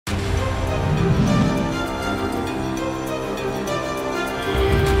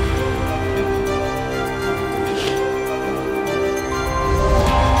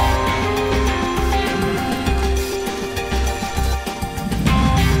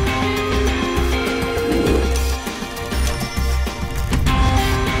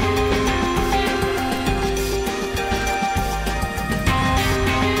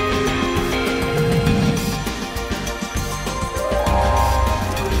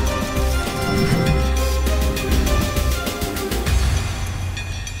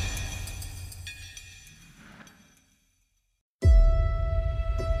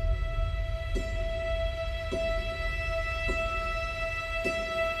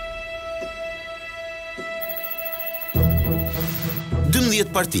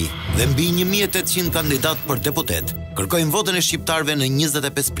19 parti dhe mbi 1800 kandidatë për deputet kërkojnë votën e shqiptarëve në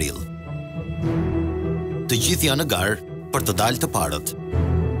 25 prill. Të gjithë janë në garë për të dalë të parët.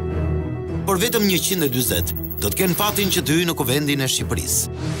 Por vetëm 140 do të kenë fatin që të hyjnë në kuvendin e Shqipërisë.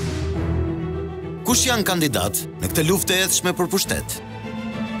 Kush janë kandidatë në këtë luftë e edhshme për pushtet?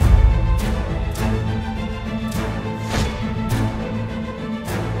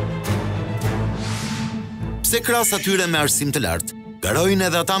 Pse krahas atyre me arsim të lartë, garojnë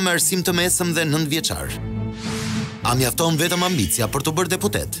edhe ata me arsim të mesëm dhe 9 vjeçar? A mjafton vetëm ambicia për të bërë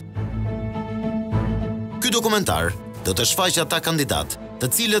deputet? Ky dokumentar do të shfaqë ata kandidatë të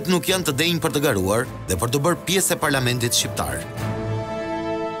cilët nuk janë të denjë për të garuar dhe për të bërë pjesë e parlamentit shqiptar.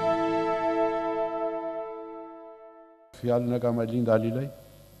 Fjalën e ka Linda Alilaj.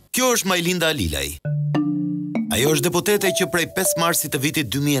 Kjo është Linda Alilaj. Ajo është deputete që prej 5 marsit të vitit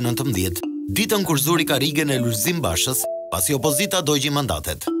 2019, ditën kur zuri karrigen e Lulzim Bashës, pasi opozita dogji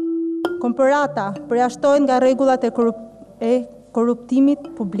mandatet. Komparata përjashtojnë nga rregullat e korruptimit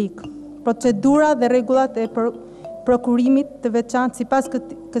publik, procedura dhe rregullat e prokurimit të veçantë sipas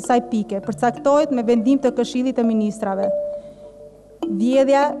kësaj pike, përcaktohet me vendim të Këshillit të Ministrave.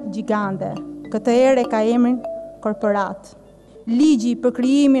 Vjedhja gjigande, këtë herë ka emrin korporat. Ligji për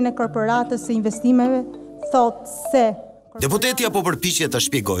krijimin e korporatës së investimeve thotë se deputetja po përpiqet të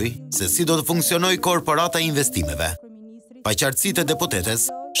shpjegojë se si do të funksionojë korporata e investimeve. Paqartësitë e deputetes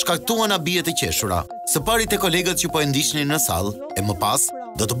shkaktuan abijet e qeshura, së pari te kolegët që po e ndiqnin në sallë, e më pas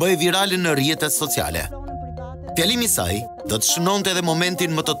do të bëhej virale në rrjetet sociale. Fjalimi i saj do të shënonte edhe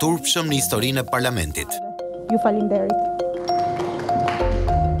momentin më të turpshëm në historinë e parlamentit. Ju falenderit.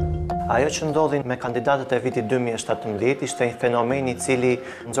 Ajo që ndodhi me kandidatët e vitit 2017 ishte një fenomen i cili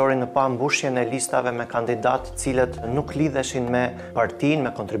nxori në pa mbushjen e listave me kandidatë cilët nuk lidheshin me partin,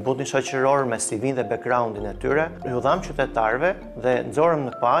 me kontributin shoqëror, me CV-n dhe backgroundin e tyre. Ju dham qytetarëve dhe nxorëm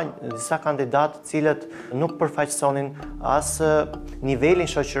në pa disa kandidatë cilët nuk përfaqësonin as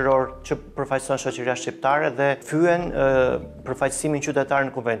nivelin shoqëror që përfaqëson shoqëria shqiptare dhe fyen përfaqësimin qytetar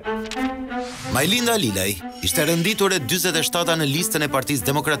në kuvend. Linda Alilaj ishte renditur e 47 në listën e Partisë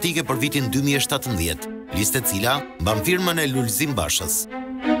Demokratike për vitin 2017, listë e cila mban firmën e Lulzim Bashës.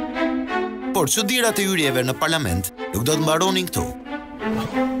 Por çudirat e hyrjeve në parlament nuk do të mbaronin këtu.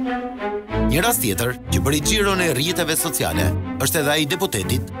 Një rast tjetër që bëri xhiron e rrjeteve sociale është edhe ai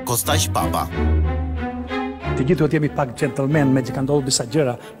deputetit Kostaq Papa. Të gjithë duhet jemi pak gentleman me që kanë ndodhur disa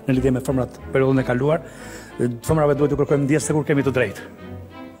gjëra në lidhje me femrat periudhën e kaluar. Femrave duhet të kërkojmë ndjes se kur kemi të drejtë.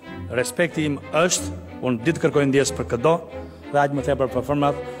 Respekti im është, unë ditë kërkoj ndjes për këdo dhe aq më tepër për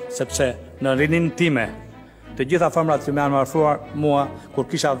femrat, sepse në rinin time, të gjitha femrat që më janë marfuar mua, kur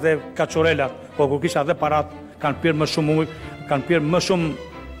kisha dhe kaçurelat, po kur kisha dhe parat, kanë pirë më shumë ujë, kanë pirë më shumë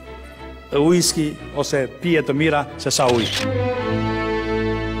whisky ose pije të mira se sa ujë.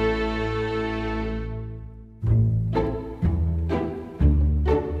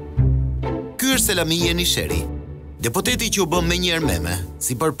 Ky është Selamije Nisheri, deputeti që u bë menjëherë meme,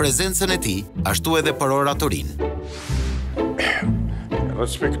 si për prezencën e tij, ashtu edhe për oratorinë.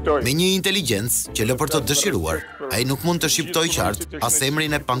 Me një inteligjencë që lë për të dëshiruar, ai nuk mund të shqiptoj qartë as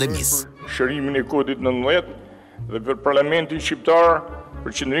emrin e pandemisë. Shërimin e kodit 19 dhe për parlamentin shqiptar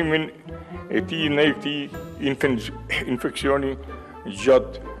për qëndrimin e tij në këtij infeksioni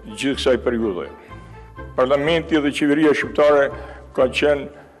gjatë gjithë kësaj periudhe. Parlamenti dhe qeveria shqiptare ka qenë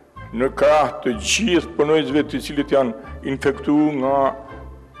në krah të gjithë punonjësve të cilët janë infektuar nga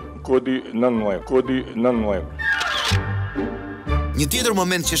kodi 19. Një tjetër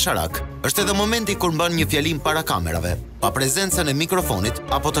moment që sharak është edhe momenti kur mban një fjalim para kamerave, pa prezencën e mikrofonit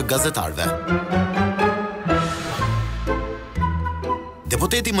apo të gazetarëve.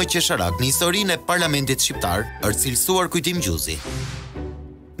 Deputeti më qesharak në historinë e parlamentit shqiptar është cilësuar Kujtim Gjuzi.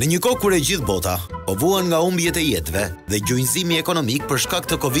 Në një kohë kur e gjithë bota po vuan nga humbjet e jetëve dhe gjunjëzimi ekonomik për shkak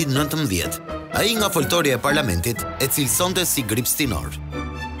të Covid-19, ai nga foltorja e parlamentit e cilësonte si grip stinor.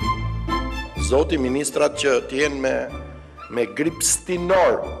 Zoti ministrat që t'jenë me grip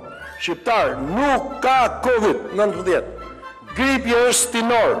stinor, shqiptar nuk ka Covid-19. Gripi është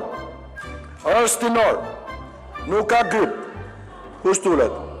stinor, nuk ka grip. Kush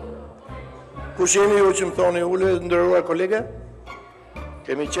tullet? Kush jeni ju që më thoni ule, ndërruar kolege?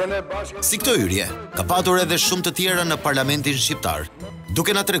 Kemi qene bashkë. Si këto hyrje, ka patur edhe shumë të tjera në parlamentin shqiptar,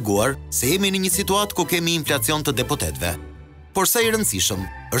 duke na treguar se jemi në një situatë ku kemi inflacion të deputetëve. Por sa i rëndësishëm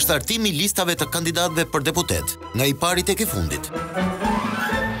është artimi listave të kandidatëve për deputet, nga i pari tek i fundit.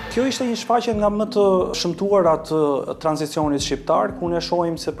 Kjo ishte një shfaqje nga më të shëmtuarat të tranzicionit shqiptar, ku ne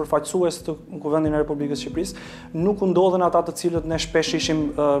shohim se përfaqësues të Kuvendit e Republikës së Shqipërisë nuk u ndodhen ata të cilët ne shpesh ishim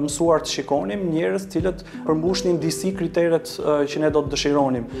mësuar të shikonim, njerëz të cilët përmbushnin disi kriteret që ne do të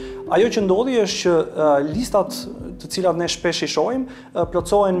dëshironim. Ajo që ndodhi është që listat të cilat ne shpesh i shohim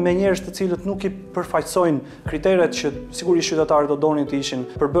plotësohen me njerëz të cilët nuk i përfaqësojnë kriteret që sigurisht qytetarët do donin të ishin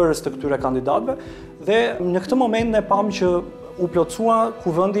përbërës të këtyre kandidatëve, dhe në këtë moment ne pam që u plotësua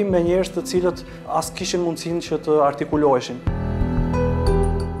kuvendi me njerëz të cilët as kishin mundësinë që të artikuloheshin.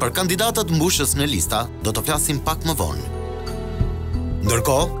 Për kandidatët mbushës në lista do të flasim pak më vonë.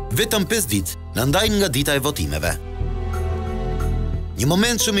 Ndërkohë, vetëm 5 ditë na ndajnë nga dita e votimeve. Një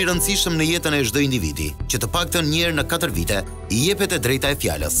moment shumë i rëndësishëm në jetën e çdo individi, që të paktën një herë në 4 vite i jepet e drejta e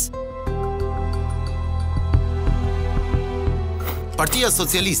fjalës. Partia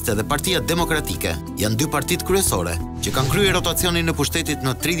Socialiste dhe Partia Demokratike janë 2 partitë kryesore që kanë kryer rotacionin në pushtetit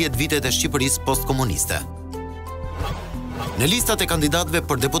në 30 vitet e Shqipërisë postkomuniste. Në listat e kandidatëve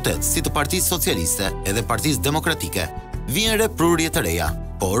për deputet si të Partisë Socialiste edhe Partisë Demokratike vjen re prurje të reja,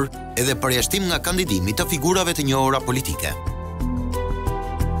 por edhe përjashtim nga kandidimi të figurave të njohura politike.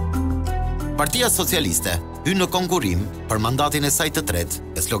 Partia Socialiste hyn në konkurrim për mandatin e saj të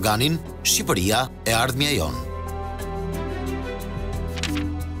tretë me sloganin Shqipëria e ardhmja jon.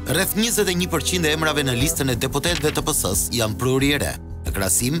 Rreth 21% e emrave në listën e deputetëve të PS-s janë prurje re, në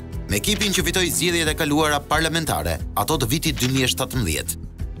krahasim me ekipin që fitoi zgjedhjet e kaluara parlamentare, ato të vitit 2017.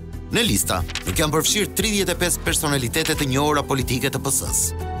 Në lista nuk janë përfshirë 35 personalitete të njohura politike të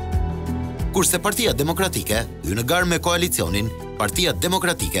PS-s. Kurse Partia Demokratike hyn në garë me koalicionin Partia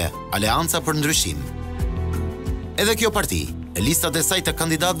Demokratike Aleanca për Ndryshim. Edhe kjo parti, në listat e saj të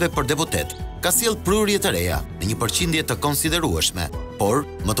kandidatëve për deputet, ka sjell prurje të reja në një përqindje të konsiderueshme, por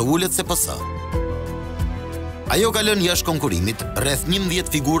më të ulët se PS. Ajo ka lënë jashtë konkurimit rreth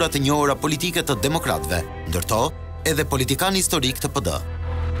 11 figura të njohura politike të demokratëve, ndërto edhe politikan historik të PD.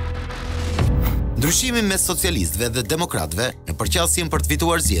 Ndryshimi mes socialistëve dhe demokratëve në përqasjen për të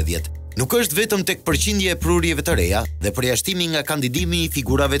fituar zgjedhjet nuk është vetëm tek përqindja e prurjeve të reja dhe përjashtimi nga kandidimi i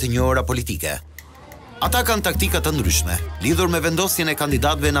figurave të njohura politike. Ata kanë taktika të ndryshme, lidhur me vendosjen e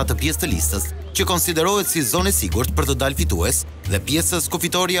kandidatëve në atë pjesë të listës, që konsiderohet si zonë e sigurt për të dalë fitues dhe pjesës ku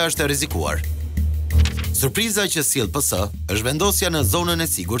fitoria është e rrezikuar. Surpriza që sjell PS është vendosja në zonën e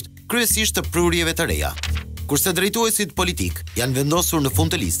sigurt, kryesisht të prurjeve të reja. Kurse drejtuesit politik janë vendosur në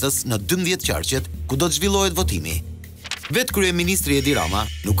fund të listës në 12 qarqet ku do të zhvillohet votimi. Vetë kryeministri Edi Rama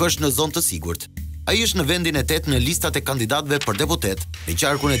nuk është në zonë të sigurt. Ai është në vendin e 8 në listat e kandidatëve për deputet në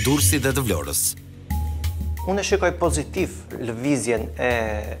qarkun e Durrësit dhe të Vlorës. Unë shikoj pozitiv lëvizjen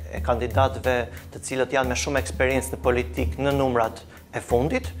e kandidatëve të cilët janë me shumë eksperiencë në politikë në numrat e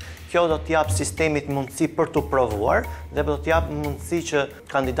fundit. Kjo do t'jap sistemit mundësi për t'u provuar dhe do t'jap mundësi që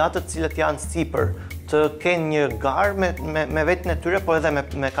kandidatët të cilët janë sipër të kenë një garë me vetën e tyre, po edhe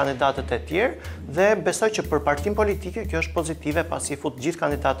me kandidatët e tjerë, dhe besoj që për partinë politike kjo është pozitive pasi fut gjithë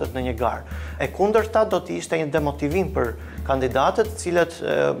kandidatët në një garë. E kundërta do të ishte një demotivim për kandidatët cilët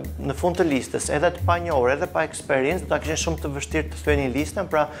në fund të listës, edhe të panjohur, edhe pa eksperiencë, do ta kishin shumë të vështirë të thyenin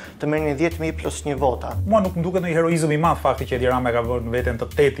listën, pra të merrnin 10.000 plus 1 vota. Mua nuk më duket një heroizëm i madh fakti që Edi Rama ka vënë veten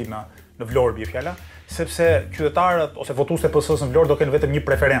të 8 në Vlorë bie fjala, sepse qytetarët ose votuesit e PS-s në Vlorë do kenë vetëm një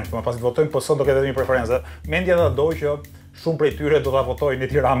preferencë, pasi të votojnë PS do kenë vetëm një preferencë. Mendja do që shumë prej tyre do ta votojnë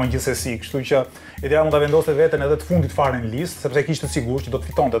Edi Ramën gjithsesi, kështu që Edi Rama mund ta vendoste veten edhe të fundit fare në listë, sepse kishte sigurt që do të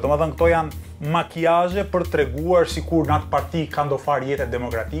fitonte. Domethënë këto janë makiazhe për treguar sikur në atë parti ka ndofar jetë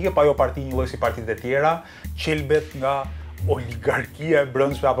demokratike, pa ajo parti një lloj si partitë e tjera, qelbet nga oligarkia e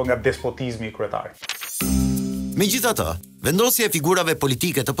brendshme apo nga despotizmi i kryetarit. Megjithatë, vendosja e figurave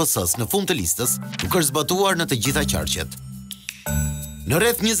politike të PS-s në fund të listës nuk është zbatuar në të gjitha qarqet. Në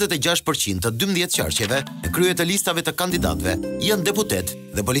rreth 26% të 12 qarqeve, në krye të listave të kandidatëve janë deputet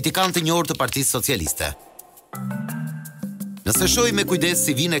dhe politikanë të njohur të Partisë Socialiste. Nëse shohim me kujdes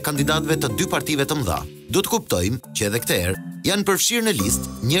CV-n e kandidatëve të 2 partive të mëdha, do të kuptojmë që edhe këtë herë janë përfshirë në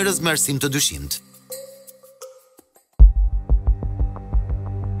listë njerëz me arsim të dyshimt.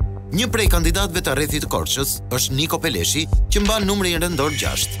 Një prej kandidatëve të rrethit të Korçës është Niko Peleshi, që mban numrin rëndor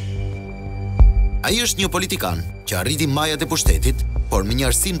 6. Ai është një politikan që arriti majat e pushtetit, por me një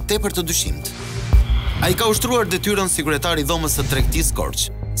arsim tepër të dyshimt. Ai ka ushtruar detyrën si kryetari i dhomës së tregtisë Korç,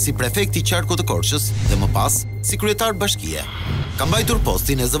 si prefekt i qarkut të Korçës dhe më pas si kryetar bashkie. Ka mbajtur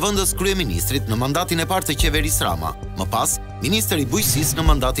postin e zëvendës kryeministrit në mandatin e parë të qeverisë Rama, më pas ministër i bujqësisë në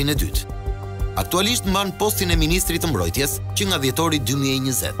mandatin e dytë. Aktualisht mban postin e ministrit të mbrojtjes që nga dhjetori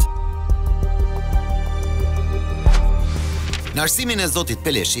 2020. Në arsimin e zotit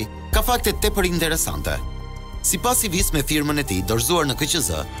Peleshi, ka fakte tepër interesante. Sipas CV-s me firmën e tij dorëzuar në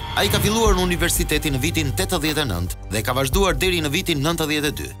KQZ, ai ka filluar në universitetin në vitin 89 dhe ka vazhduar deri në vitin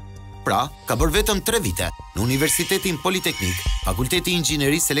 92. Pra, ka bërë vetëm 3 vite në Universitetin Politeknik, Fakulteti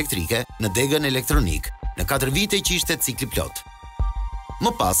Inxhinierisë Elektrike, në degën elektronik, në 4 vite që ishte cikli plot.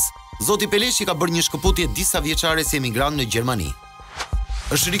 Më pas, zoti Peleshi ka bërë një shkëputje disa vjeçare si emigrant në Gjermani.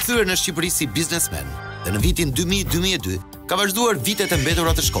 Është rikthyer në Shqipëri si biznesmen dhe në vitin 2000-2002 ka vazhduar vitet e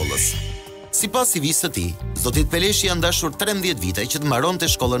mbetura të shkollës. Sipas CV-s së tij, zoti Peleshi janë dashur 13 vite që të mbaronte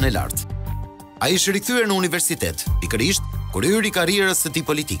shkollën e lartë. Ai është rikthyer në universitet, pikërisht kur hyri karrierës së tij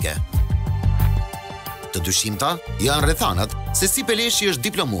politike. Të dyshimta janë rrethanat se si Peleshi është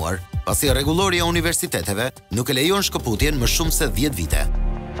diplomuar, pasi rregulloria e universiteteve nuk e lejon shkëputjen më shumë se 10 vite.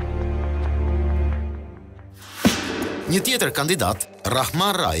 Një tjetër kandidat,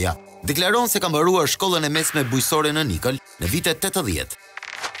 Rahman Raja, deklaron se ka mbaruar shkollën e mesme bujqësore në Nikël në vitet 80.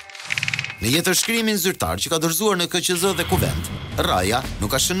 Në jetërshkrimin zyrtar që ka dorëzuar në KQZ dhe Kuvend, Raja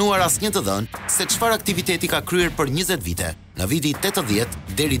nuk ka shënuar asnjë të dhënë se çfarë aktiviteti ka kryer për 20 vite, nga viti 80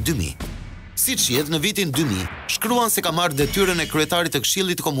 deri 2000. Siç shihet në vitin 2000, shkruan se ka marrë detyrën e kryetarit të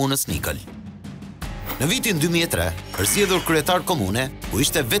Këshillit të Komunës Nikël. Në vitin 2003, është zgjedhur kryetar komune, ku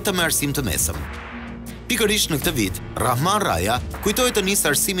ishte vetëm me arsim të mesëm. Pikërisht në këtë vit, Rahman Raja kujtoi të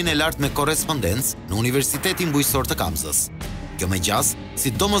nisë arsimin e lartë me korrespondencë në Universitetin Bujqësor të Kamzës. Kjo me gjas,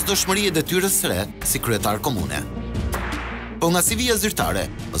 si domosdoshmëri e detyrës së re si kryetar komune. Po nga CV-ja zyrtare,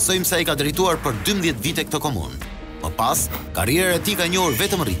 mësojmë se ai ka drejtuar për 12 vite këtë komunë. Më pas, karriera e tij ka njohur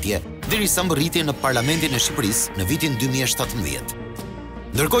vetëm rritje, derisa mbërriti në Parlamentin e Shqipërisë në vitin 2017.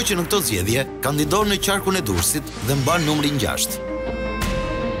 Ndërkohë që në këto zgjedhje kandidon në qarkun e Durrësit dhe mban numrin 6.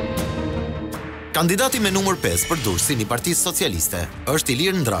 Kandidati me numër 5 për Durrësin i Partisë Socialiste është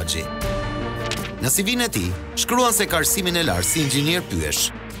Ilir Ndraxhi. Në CV-n e tij shkruan se ka arsimin e lartë si inxhinier pyesh.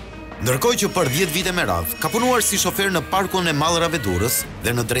 Ndërkohë që për 10 vite me radhë ka punuar si shofer në parkun e mallrave Durrës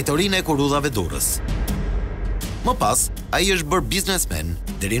dhe në drejtorinë e kurudhave Durrës. Më pas, ai është bërë biznesmen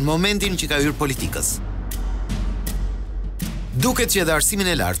deri në momentin që ka hyrë politikës. Duket që edhe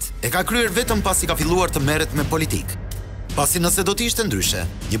arsimin e lartë e ka kryer vetëm pasi ka filluar të merret me politikë. Pasi nëse do të ishte ndryshe,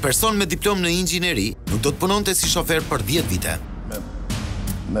 një person me diplomë në inxhinieri nuk do të punonte si shofer për 10 vite.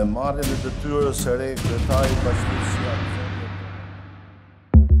 Me marrjen e detyrës së re kryetarit bashkisë.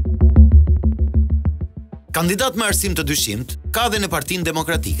 Kandidat me arsim të dyshimt ka dhe në Partinë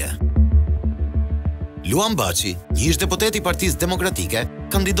Demokratike. Luan Baçi, një ish deputet i Partisë Demokratike,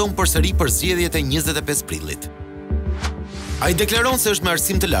 kandidon përsëri për zgjedhjet e 25 prillit. Ai deklaron se është me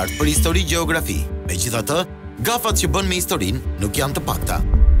arsim të lartë për histori gjeografi, megjithatë, gafat që bën me historinë nuk janë të pakta.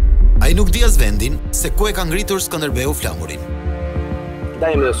 Ai nuk di as vendin se ku e ka ngritur Skënderbeu flamurin.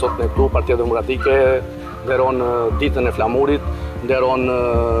 Dajmë dhe sot në këtu, Partia Demokratike nderon ditën e flamurit, nderon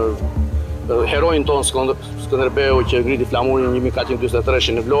herojnë tonë Skënderbeu që ngriti flamurin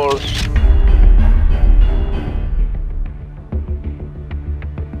 1443 në Vlorë.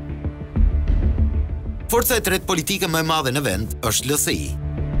 Forca e tretë politike më e madhe në vend është LSI.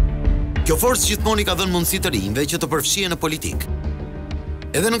 Kjo forcë gjithmonë i ka dhënë mundësi të rinjve që të përfshihen në politikë.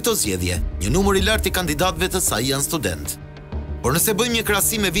 Edhe në këto zgjedhje, një numër i lartë i kandidatëve të saj janë studentë. Por nëse bëjmë një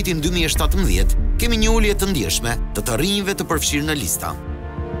krahasim me vitin 2017, kemi një ulje të ndjeshme të rinjve të përfshirë në lista.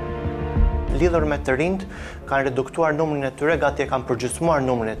 Lidhur me të rinjt, kanë reduktuar numrin e tyre, gati e kanë përgjysmuar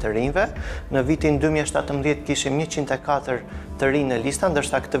numrin e të rinjve. Në vitin 2017 kishim 104 të rinj në lista,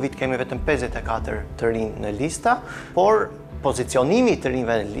 ndërsa këtë vit kemi vetëm 54 të rinj në lista, por pozicionimi i të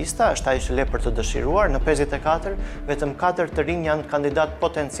rinjve në lista është ai që le për të dëshiruar. Në 54, vetëm 4 të rinj janë kandidat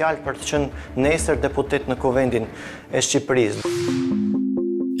potencial për të qenë nesër deputet në Kuvendin e Shqipërisë.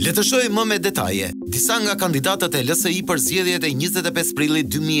 Le të shohim më me detaje disa nga kandidatët e LSI për zgjedhjet e 25 prillit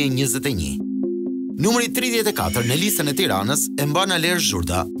 2021. Numri 34 në listën e Tiranës e mban Aler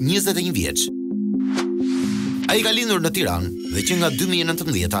Zhurda, 21 vjeç. Ai ka lindur në Tiranë dhe që nga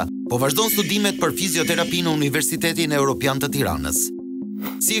 2019 po vazhdon studimet për fizioterapi në Universitetin Evropian të Tiranës.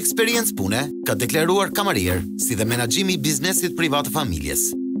 Si eksperiencë pune, ka deklaruar kamarierë, si dhe menaxhimi i biznesit privat të familjes.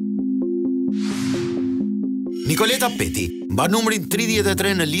 Nikoleta Peti mban numrin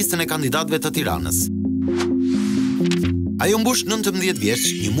 33 në listën e kandidatëve të Tiranës. Ajo mbush 19 vjeç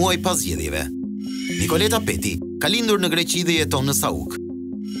një muaj pas zgjedhjeve. Nikoleta Peti ka lindur në Greqi dhe jeton në Sauk.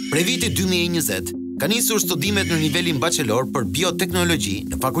 Prej vitit 2020 ka nisur studimet në nivelin bachelor për bioteknologji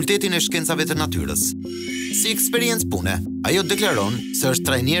në Fakultetin e Shkencave të Natyrës. Si eksperiencë pune, ajo deklaron se është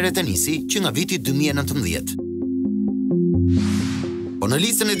trajnere tenisi që nga viti 2019. Po në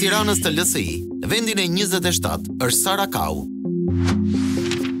listën e Tiranës të LSI, në vendin e 27 është Sara Kau.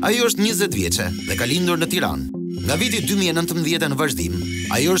 Ajo është 20 vjeçe dhe ka lindur në Tiranë. Nga viti 2019 në vazhdim,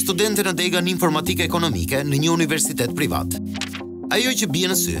 ajo është studente në degën informatike ekonomike në një universitet privat. Ajo që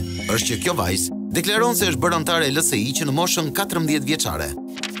bie në sy është që kjo vajzë deklaron se është bërë antare e LSI që në moshën 14 vjeçare.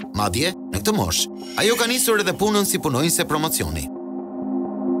 Madje, në këtë moshë, ajo ka nisur edhe punën si punonjëse promocioni.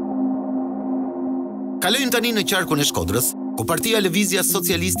 Kalojmë tani në qarkun e Shkodrës, ku Partia Lëvizja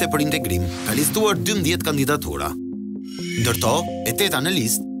Socialiste për Integrim ka listuar 12 kandidatura. Ndërto, e teta në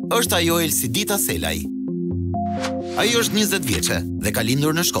listë është ajo Elsidita Selaj. Ajo është 20 vjeçe dhe ka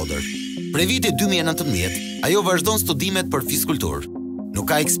lindur në Shkodër. Prej vitit 2019, ajo vazhdon studimet për fiskulturë. Nuk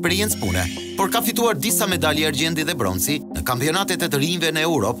ka eksperiencë pune, por ka fituar disa medalje argjendi dhe bronci në kampionatet e të rinjve në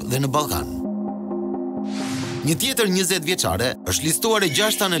Europë dhe në Ballkan. Një tjetër 20 vjeçare është listuar e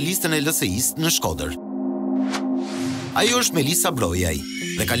 6-ta në listën e LSI-s në Shkodër. Ajo është Melisa Brojaj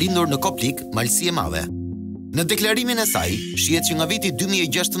dhe ka lindur në Koplik, Malsi e Madhe. Në deklarimin e saj, shihet që nga viti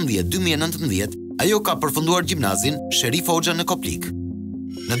 2016-2019 ajo ka përfunduar gjimnazin Sherif Hoxha në Koplik.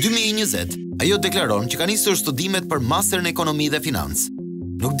 Në 2020, ajo deklaron që ka nisur studimet për master në ekonomi dhe financë.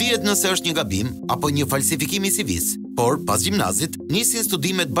 Nuk dihet nëse është një gabim apo një falsifikim i CV-s, por pas gjimnazit nisin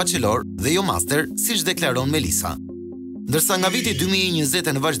studimet bachelor dhe jo master, siç deklaron Melisa. Ndërsa nga viti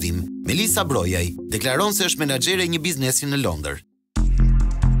 2020 në vazhdim, Melisa Brojaj deklaron se është menaxhere e një biznesi në Londër.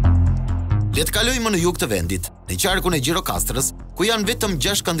 Le të kalojmë në jug të vendit, në qarkun e Gjirokastrës, ku janë vetëm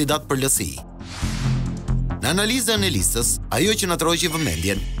 6 kandidatë për LSI. Në analizën e listës, ajo që na troqi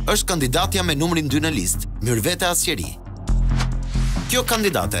vëmendjen është kandidatja me numrin 2 në listë, Myrvete Asqeri. Kjo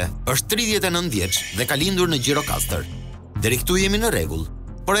kandidate është 39 vjeç dhe ka lindur në Gjirokastër. Deri këtu jemi në rregull,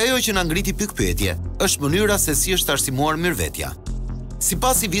 por ajo që na ngriti pikpyetje është mënyra se si është arsimuar Myrvetja.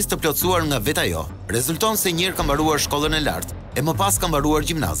 Sipas CV-s të plotësuar nga vet ajo, rezulton se njëherë ka mbaruar shkollën e lartë e më pas ka mbaruar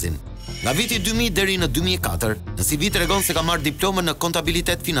gjimnazin. Nga viti 2000 deri në 2004, në CV tregon se ka marrë diplomën në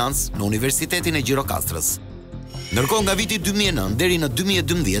kontabilitet financë në Universitetin e Gjirokastrës. Ndërkohë nga viti 2009 deri në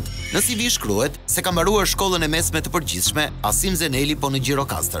 2012, në CV shkruhet se ka mbaruar shkollën e mesme të përgjithshme Asim Zeneli po në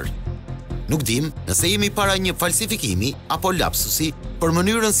Gjirokastër. Nuk dim nëse jemi para një falsifikimi apo lapsusi për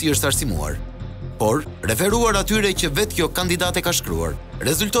mënyrën si është arsimuar. Por, referuar atyre që vetë kjo kandidate ka shkruar,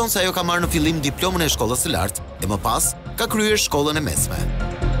 rezulton se ajo ka marrë në fillim diplomën e shkollës së lartë e më pas ka kryer shkollën e mesme.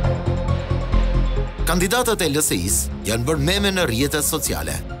 Kandidatët e LSI-s janë bërë meme në rrjetet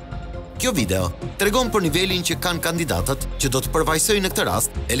sociale. Kjo video tregon për nivelin që kanë kandidatët që do të përfaqësojnë në këtë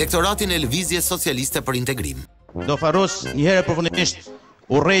rast elektoratin e Lëvizjes Socialiste për Integrim. Do farros një herë përfundimisht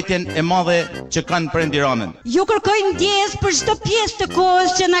urrëtitjen e madhe që kanë Prendi Ramën. Ju kërkojnë ndjes për çdo pjesë të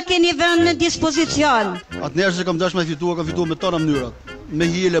kohës që na keni vënë në dispozicion. Atë njerëz që kam dashur të kam fituar me tona mënyrat. Me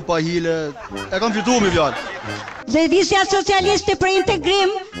hile, pa hile, e kam fituar me fjalë. Lëvizja Socialiste për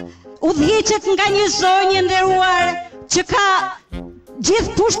Integrim udhëhiqet nga një zonjë nderuar që ka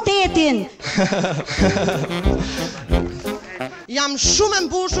gjithë pushtetin. Jam shumë e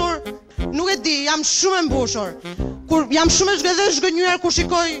mbushur, nuk e di, jam shumë e mbushur. Kur jam shumë e zgënjur kur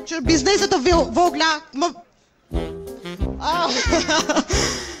shikoj që bizneset të vogla më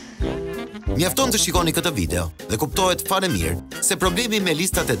Mjafton të shikoni këtë video dhe kuptohet fare mirë se problemi me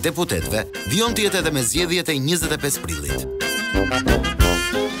listat e deputetëve vijon të jetë edhe me zgjedhjet e 25 prillit.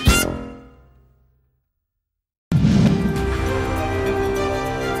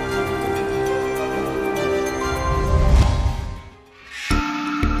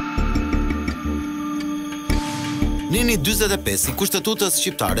 Nini 45 i Kushtetutës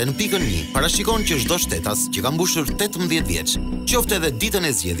Shqiptare në pikën 1 parashikon që çdo shtetas që ka mbushur 18 vjeç, qoftë edhe ditën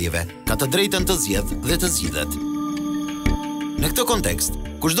e zgjedhjeve, ka të drejtën të zgjedhë dhe të zgjidhet. Në këtë kontekst,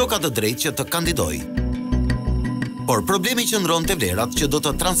 kushdo ka të drejtë që të kandidojë. Por problemi qëndron te vlerat që do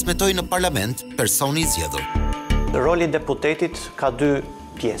të transmetojë në parlament personi i zgjedhur. Roli i deputetit ka 2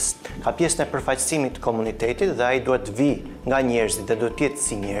 pjesë. Ka pjesën e përfaqësimit të komunitetit dhe ai duhet të vi nga njerëzit dhe duhet të jetë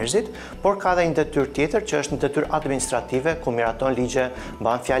si njerëzit, por ka edhe një detyrë tjetër që është një detyrë administrative ku miraton ligje,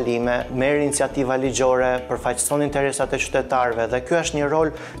 mban fjalime, merr iniciativa ligjore, përfaqëson interesat e qytetarëve dhe ky është një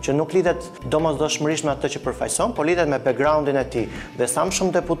rol që nuk lidhet domosdoshmërisht me atë që përfaqëson, por lidhet me backgroundin e tij. Dhe sa më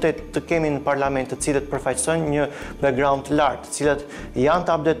shumë deputet të kemi në parlament të cilët përfaqësojnë një background të lartë, të cilët janë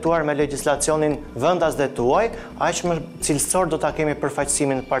të updetuar me legjislacionin vendas dhe tuaj, aq më cilësor do ta kemi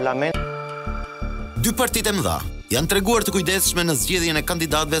përfaqësimin në parlament. Dy partitë e mëdha janë treguar të kujdesshme në zgjedhjen e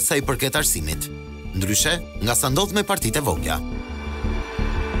kandidatëve sa i përket arsimit, ndryshe nga sa ndodh me partitë e vogla.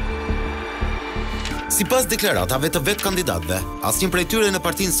 Sipas deklaratave të vetë kandidatëve, asnjë prej tyre në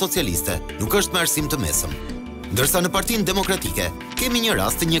Partinë Socialiste nuk është me arsim të mesëm, ndërsa në Partinë Demokratike kemi një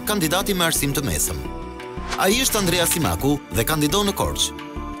rast të një kandidati me arsim të mesëm. Ai është Andrea Simaku dhe kandidon në Korçë.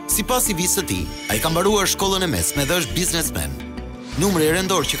 Sipas CV-s së tij, ai ka mbaruar shkollën e mesme dhe është biznesmen. Numri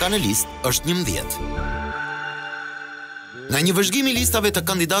rendor që ka në listë është 11. Nga një vëzhgim i listave të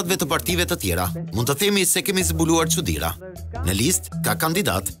kandidatëve të partive të tjera, mund të themi se kemi zbuluar çuditëra. Në listë ka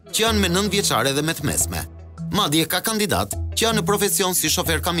kandidatë që janë me 9 vjeçare dhe me të mesme. Madje ka kandidatë që janë në profesion si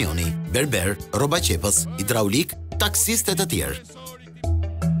shofer kamioni, berberë, rrobaqepës, hidraulik, taksistë e të tjerë.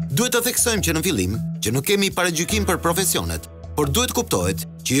 Duhet të theksojmë që në fillim që nuk kemi paragjykim për profesionet, por duhet kuptohet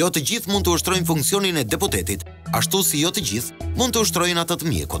që jo të gjithë mund të ushtrojnë funksionin e deputetit, ashtu si jo të gjithë mund të ushtrojnë atë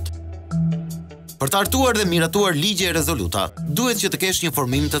të mjekut. Për të artuar dhe miratuar ligje e rezoluta, duhet që të kesh një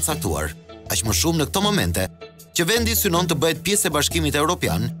formim të caktuar. Aq më shumë në këto momente, që vendi synon të bëhet pjesë e Bashkimit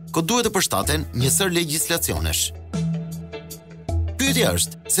Evropian, ku duhet të përshtaten një sër legjislacionesh. Pyetja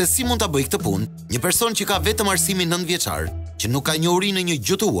është se si mund ta bëjë këtë punë një person që ka vetëm arsimin 9 vjeçar, që nuk ka njohuri në një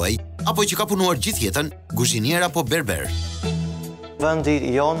gjuhë huaj, apo që ka punuar gjithë jetën kuzhinier apo berber. Vendi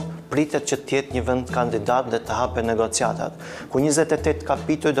jon pritet që të jetë një vend kandidat dhe të hape negociatat, ku 28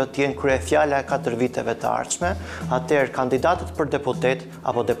 kapituj do të jenë kryefjala e 4 viteve të ardhshme, atëherë kandidatët për deputet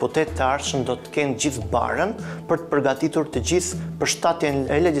apo deputet të ardhshëm do të kenë gjithë barën për të përgatitur të gjithë përshtatjen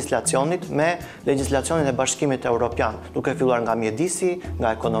e legjislacionit me legjislacionin e Bashkimit Evropian, duke filluar nga mjedisi,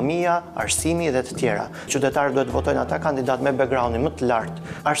 nga ekonomia, arsimi dhe të tjera. Qytetarët duhet të votojnë ata kandidat me backgroundin më të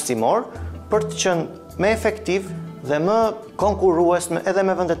lartë arsimor për të qenë më efektiv dhe më konkurrues edhe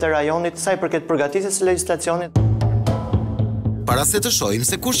me vendet e rajonit sa i përket përgatitjes së legjislacionit. Para se të shohim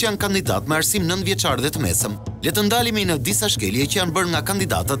se kush janë kandidat me arsim 9 vjeçar dhe të mesëm, le të ndalemi në disa shkelje që janë bërë nga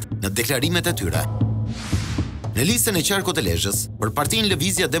kandidatët në deklarimet e tyre. Në listën e qarkut të Lezhës, për Partinë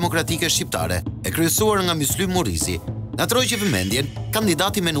Lëvizja Demokratike Shqiptare, e kryesuar nga Myslim Murrizi, na troqi vëmendjen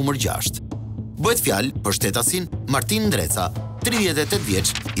kandidati me numër 6. Bëhet fjalë për shtetasin Martin Ndreca, 38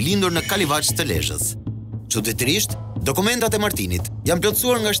 vjeç, i lindur në Kalivaç të Lezhës. Çuditërisht, dokumentat e Martinit janë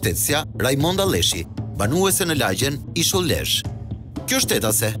plotësuar nga shtetësja Raimonda Leshi, banuese në lagjen Ishull Lezhë. Kjo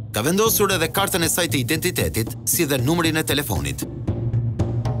shtetase ka vendosur edhe kartën e saj të identitetit, si dhe numrin e telefonit.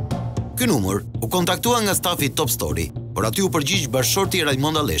 Ky numër u kontaktua nga stafi Top Story, por aty u përgjigj bashkëshorti i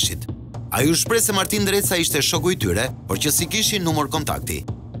Raimonda Leshit. Ai u shpreh se Martin Ndreca ishte shoku i tyre, por që si kishin numër kontakti.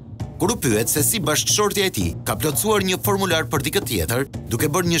 Kur u pyet se si bashkëshortja e tij ka plotësuar një formular për dikë tjetër,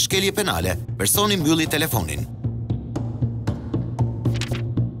 duke bërë një shkelje penale, personi mbylli telefonin.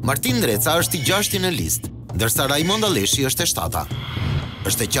 Martin Ndreca është i 6-ti në listë, ndërsa Raimonda Leshi është e 7-ta.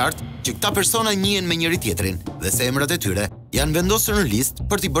 Është e qartë që këta persona njihen me njëri tjetrin dhe se emrat e tyre janë vendosur në listë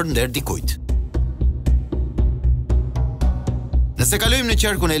për t'i bërë nder dikujt. Nëse kalojmë në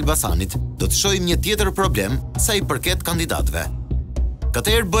qarkun e Elbasanit, do të shohim një tjetër problem sa i përket kandidatëve.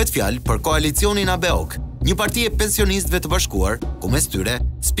 Këtëherë bëhet fjalë për koalicionin ABOK, një parti e pensionistëve të bashkuar, ku mes tyre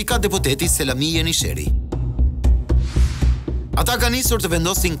spika deputeti Selami Jenisheri. Ata kanë nisur të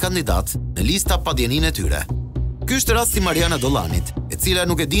vendosin kandidat në lista pa dijenin e tyre. Ky është rasti Mariana Dollanit, e cila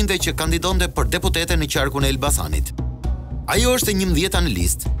nuk e dinte që kandidonte për deputete në qarkun e Elbasanit. Ajo është e 11-ta në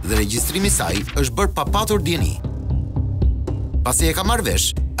listë dhe regjistrimi i saj është bërë pa patur dijeni. Pasi e ka marrë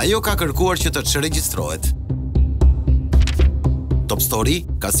vesh, ajo ka kërkuar që të çregjistrohet. Top Story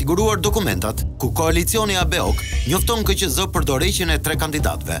ka siguruar dokumentat ku koalicioni ABOK njofton KQZ për dorëheqjen e 3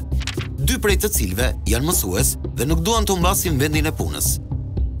 kandidatëve, 2 prej të cilëve janë mësues dhe nuk duan të humbasin vendin e punës.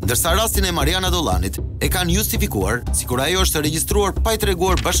 Ndërsa rastin e Mariana Dollanit e kanë justifikuar sikur ajo është regjistruar pa i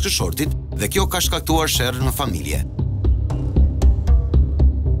treguar bashkëshortit dhe kjo ka shkaktuar sherrë në familje.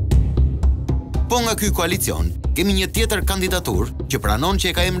 Po nga ky koalicion, kemi një tjetër kandidaturë që pranon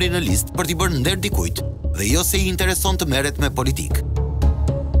që e ka emrin në listë për t'i bërë nder dikujt dhe jo se i intereson të merret me politik.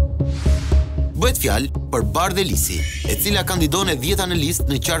 Bëhet fjalë për Bardhe Lisi, e cila kandidon e 10-ta në listë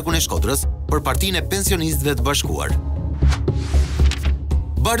në qarkun e Shkodrës për Partinë e Pensionistëve të Bashkuar.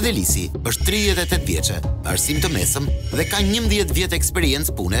 Bardhe Lisi është 38 vjeçe, me arsim të mesëm dhe ka 11 vjet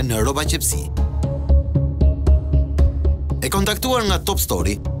eksperiencë pune në rrobaqepsi. E kontaktuar nga Top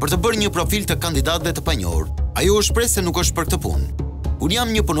Story për të bërë një profil të kandidatëve të panjohur, ajo u shpreh se nuk është për këtë punë. Unë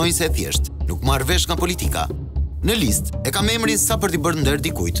jam një punonjëse e thjeshtë, nuk marr vesh nga politika. Në listë e kam emrin sa për t'i bërë nder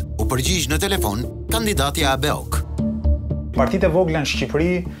dikujt, u përgjigj në telefon kandidati ABOK. Partitë e vogla në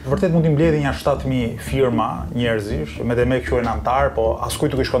Shqipëri vërtet mund t'i mbledhin janë 7000 firma njerëzish, me dhe me quhen anëtarë, po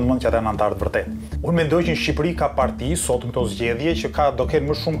askujt nuk i shkon mend që ata janë anëtarë të vërtet. Unë mendoj që në Shqipëri ka parti sot në këto zgjedhje që do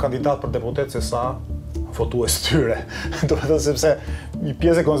kenë më shumë kandidatë për deputet se sa votues tyre. Do të thënë sepse një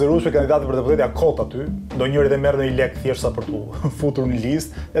pjesë e konsiderueshme kandidatë për deputet janë kot aty, ndonjëri dhe merr në një lek thjesht sa për tu futur në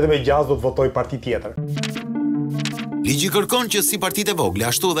listë, edhe me 6 do të votoj parti tjetër. Ligji kërkon që si partitë e vogla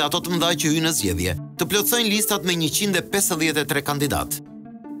ashtu dhe ato të mëdha që hyjnë në zgjedhje, të plotësojnë listat me 153 kandidatë.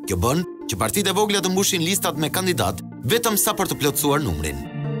 Kjo bën që partitë e vogla të mbushin listat me kandidat vetëm sa për të plotësuar numrin.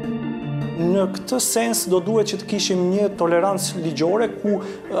 Në këtë sens do duhet që të kishim një tolerancë ligjore ku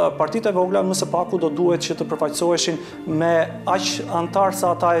partitë e vogla më së paku do duhet që të përfaqësoheshin me aq anëtarë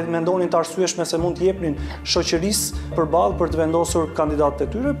sa ata e mendonin të arsyeshme se mund të jepnin shoqërisë përballë për të vendosur kandidatët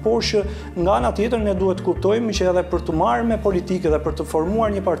e tyre, por që nga ana tjetër ne duhet të kuptojmë që edhe për të marrë me politikë dhe për të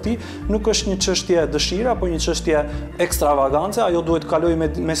formuar një parti nuk është një çështje dëshira, por një çështje ekstravagance, ajo duhet të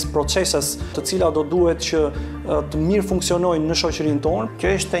kalojë mes proceses të cilat do duhet që të mirë funksionojnë në shoqërinë tonë. Kjo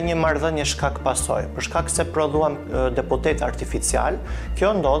ishte një marrëdhënie shkak pasojë. Për shkak se prodhuam deputet artificial, kjo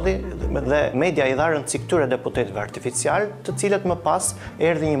ndodhi dhe media i dha rëndësi këtyre deputetëve artificial, të cilët më pas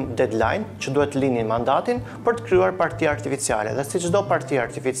erdhi një deadline që duhet të linin mandatin për të krijuar parti artificiale. Dhe si çdo parti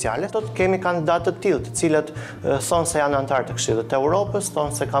artificiale, do të kemi kandidatë të tillë, të cilët thonë se janë anëtarë të Këshillit të Evropës,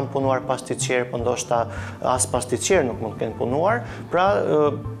 thonë se kanë punuar pastiqer, por ndoshta as pastiqer nuk mund të kenë punuar. Pra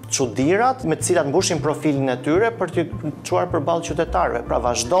çudirat me të cilat mbushin profilin e tyre për të çuar përballë qytetarëve. Pra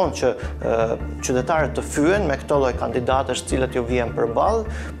vazhdon që qytetarët të fyen me këto lloj kandidatësh të cilët ju vijnë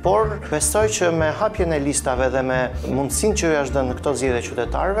përballë, por besoj që me hapjen e listave dhe me mundësinë që ju është dhënë në këto zgjedhje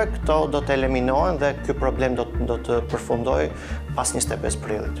qytetarëve, këto do të eliminohen dhe ky problem do të përfundojë pas 25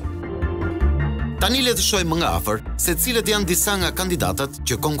 prillit. Tani le të shohim më nga afër se cilët janë disa nga kandidatët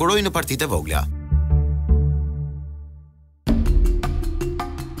që konkurrojnë në partitë e vogla.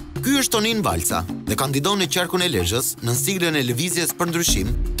 Ky është Tonin Valca dhe kandidon në qarkun e Lezhës në siglën e Lëvizjes për Ndryshim,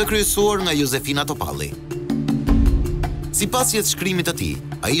 të kryesuar nga Josefina Topalli. Sipas jetëshkrimit të tij,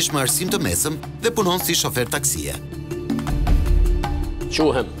 ai është me arsim të mesëm dhe punon si shofer taksie.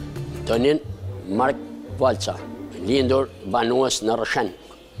 Quhem Tonin Mark Valca, lindur banues në Rroshen,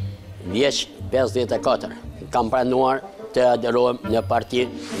 vjeç 54. Kam pranuar të aderohem në parti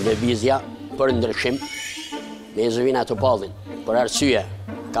Lëvizja për Ndryshim me Josefina Topallin, për arsye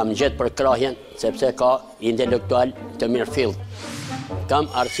kam gjetë për krahjen sepse ka intelektual të mirëfill. Kam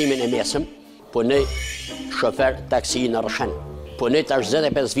arsimin e mesëm, punoj shofer taksi në Rroshen. Punoj tash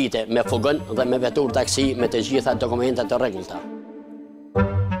 25 vite me fugon dhe me vetur taksi me të gjitha dokumentat të rregullta.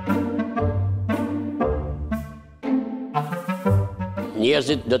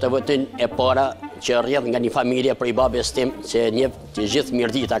 Njerëzit do të votojnë e para që rrjedh nga një familje prej babes tim që njeh të gjithë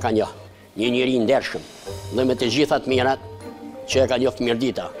mirëdita ka njoh. Një njeri i ndershëm dhe me të gjitha të mirat që e ka njoft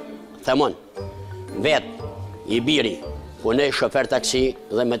mirëdita. Themon, vetë, i biri, punoj shofer taksi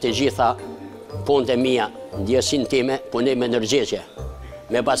dhe me të gjitha punët e mia, ndjesin time, punoj me ndërgjegjje,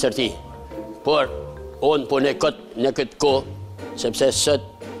 me pasërti. Por, unë punoj në këtë kohë, sepse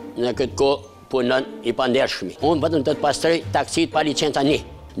sot në këtë kohë punon i pandershmi. Unë vetëm do të pastroj taksit pa licenca 1.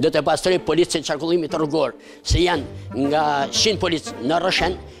 Do të pastroj policë të qarkullimit rrugor, se janë nga 100 policë në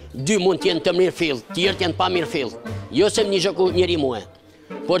Rroshen, 2 mund të jenë të mirëfill, tjerë janë pa mirëfill. Jo se më një gjoku njeri mua,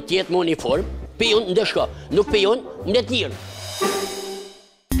 por të jetë me uniform, pijon ndeshko, nuk pijon mbet njërë.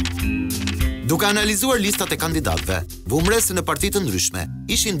 Duke analizuar listat e kandidatëve, vumres se në parti të ndryshme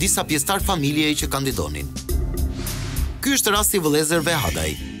ishin disa pjesëtar familje që kandidonin. Ky është rasti i vëllezërve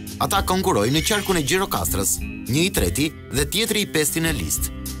Hadaj. Ata konkurrojnë në qarkun e Gjirokastrës, një i treti dhe tjetri i pestin në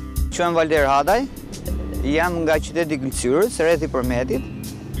listë. Quhem Valder Hadaj, jam nga qyteti i Gëlqyrës, rreth i Përmetit,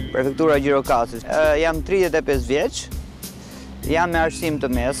 prefektura e Gjirokastrës. Jam 35 vjeç, jam me arsim të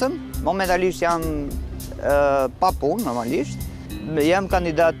mesëm, momentalisht jam pa punë, normalisht. Jam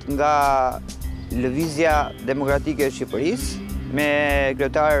kandidat nga Lëvizja Demokratike e Shqipërisë, me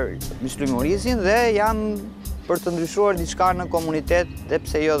kryetar Myslim Morizin dhe jam për të ndryshuar diçka në komunitet dhe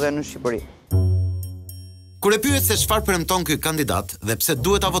pse jo dhe në Shqipëri. Kur e pyet se çfarë premton ky kandidat dhe pse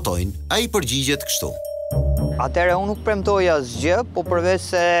duhet ta votojnë, ai përgjigjet kështu. Atëherë unë nuk premtoj asgjë, po përveç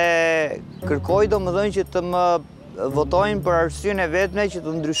se kërkoj domethënë që të më votojnë për arsyeën e vetme që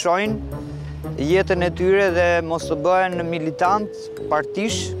të ndryshojnë jetën e tyre dhe mos të bëhen militant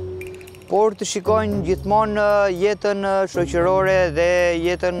partish, por të shikojnë gjithmonë jetën shoqërore dhe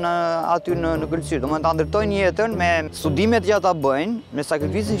jetën aty në Gëlqyrë. Domethënë ta ndërtojnë jetën me studimet që ata bëjnë, me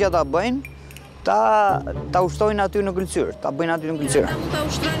sakrificën që ata bëjnë, ta ushtojnë aty në Gëlqyrë, ta bëjnë aty në Gëlqyrë. Mund ta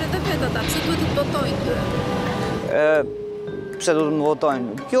ushtrojnë edhe vetë ata, pse duhet të votojnë? Pse duhet të më votojnë?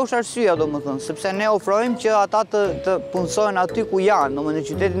 Kjo është arsyeja, domethënë, sepse ne ofrojmë që ata të punsojnë aty ku janë, domethënë në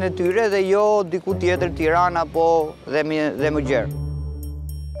qytetin e tyre dhe jo diku tjetër, Tirana apo dhe më gjerë.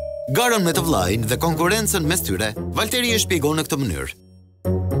 Garën me të vllajën dhe konkurrencën mes tyre, Valteri e shpjegon në këtë mënyrë.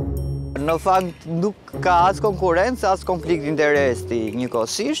 Në fakt nuk ka as konkurrencë, as konflikt interesi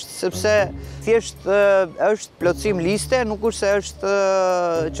njëkohësisht, sepse thjesht është plotësim liste, nuk është se është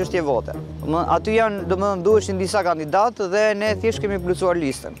çështje vote. Aty janë, domethënë duheshin disa kandidatë dhe ne thjesht kemi plotësuar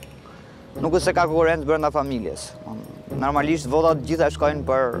listën. Nuk është se ka konkurrencë brenda familjes. Normalisht votat gjitha shkojnë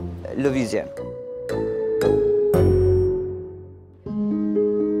për lëvizjen.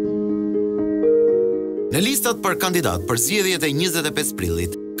 Në listat për kandidat për zgjedhjet e 25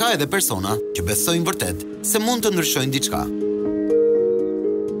 prillit, ka edhe persona që besojnë vërtet se mund të ndryshojnë diçka.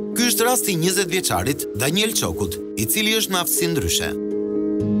 Ky është rasti 20 vjeçarit Daniel Çokut, i cili është me aftësi ndryshe.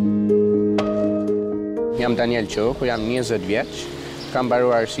 Jam Daniel Çoku, jam 20 vjeç, kam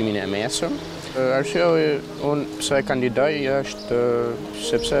mbaruar arsimin e mesëm. Arsyeja unë pse e kandidoj është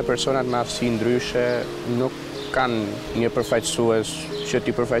sepse personat me aftësi ndryshe nuk kanë një përfaqësues që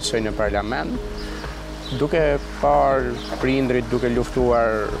t'i përfaqësojë në parlament. Duke parë prindrit duke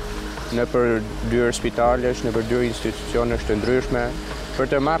luftuar në përdyrë spitalesh, në përdyrë institucionesh të ndryshme, për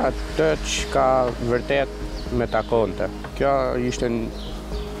të marrë atë që ka vërtet me takonte. Kjo ishte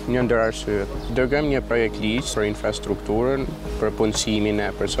një ndër arsyet. Dërgojmë një projekt ligj për infrastrukturën, për punësimin e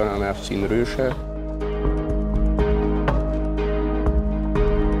personave me aftësi ndryshe.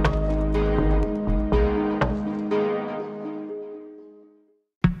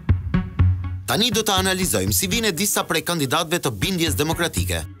 Tani do të analizojmë si vine disa prej kandidatëve të bindjes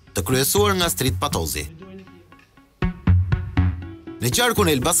demokratike, të kryesuar nga Strit Patozi. Në qarkun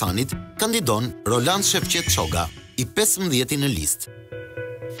e Elbasanit kandidon Roland Shefqet Çoga, i 15-i në listë.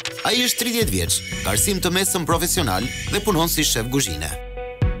 Ai është 30 vjeç, ka arsim të mesëm profesional dhe punon si shef kuzhine.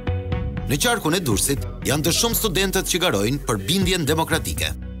 Në qarkun e Durrësit janë të shumë studentët që garojnë për bindjen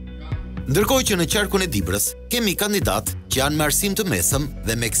demokratike. Ndërkohë që në qarkun e Dibrës kemi kandidat që janë me arsim të mesëm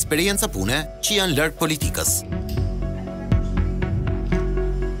dhe me eksperjenca pune që janë larg politikës.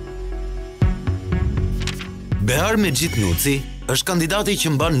 Behar Mexhit Nuci është kandidati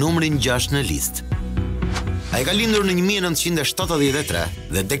që mban numrin 6 në listë. Ai ka lindur në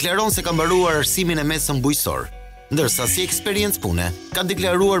 1973 dhe deklaron se ka mbaruar arsimin e mesëm bujqësor, ndërsa si eksperiencë pune ka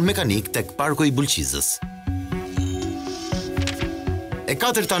deklaruar mekanik tek Parku i Bulqizës. E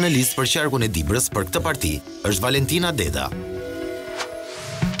katërta në listë për qarkun e Dibrës për këtë parti është Valentina Deda.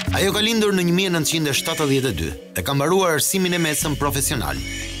 Ajo ka lindur në 1972 dhe ka mbaruar arsimin e mesëm profesional,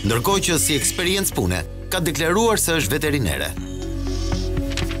 ndërkohë që si eksperiencë pune ka deklaruar se është veterinere.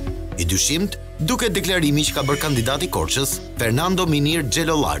 I dyshimt, duke deklarimi që ka bërë kandidati Korçës, Fernando Minir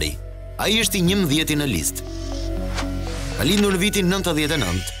Xhelollari. Ai është i 11-i në listë. Ka lindur në vitin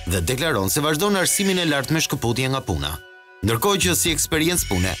 99 dhe deklaron se vazhdon arsimin e lartë me shkëputje nga puna. Ndërkohë që si eksperiencë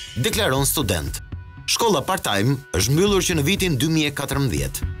pune, deklaron student. Shkolla part-time është mbyllur që në vitin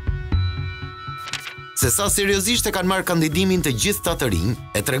 2014. Se sa seriozisht e kanë marrë kandidimin të gjithë të rinj,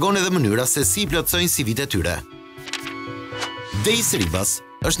 e tregon edhe mënyra se si plotësojnë CV-t e tyre. Deis Rivas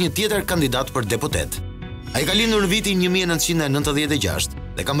është një tjetër kandidat për deputet. Ai ka lindur në vitin 1996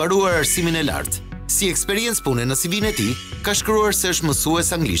 dhe ka mbaruar arsimin e lartë. Si eksperiencë pune në CV-n e tij, ka shkruar se është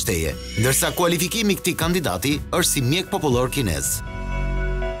mësues anglishteje, ndërsa kualifikimi i këtij kandidati është si mjek popullor kinez.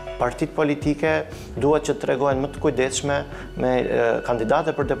 Partitë politike duhet që të tregojnë më të kujdesshme me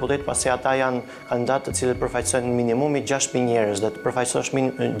kandidatë për deputet, pasi ata janë kandidatë të cilët përfaqësojnë minimumi 6.000 njerëz, dhe të përfaqësosh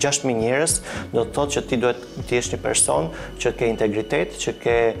 6.000 njerëz do të thotë që ti duhet të jesh një person që ke integritet, që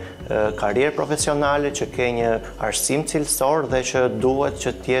ke karrierë profesionale, që ke një arsim cilësor dhe që duhet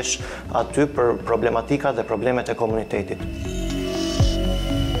që të jesh aty për problematika dhe problemet e komunitetit.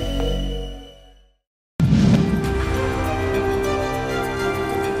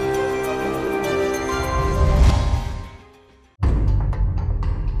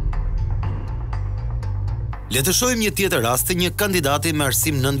 Le të shohim një tjetër rast të një kandidati me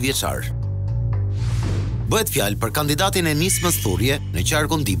arsim 9 vjeçar. Bëhet fjalë për kandidatin e nismës thurje në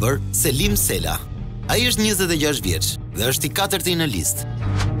qarkun Dibër, Selim Sela. Ai është 26 vjeç dhe është i 4-ti në listë.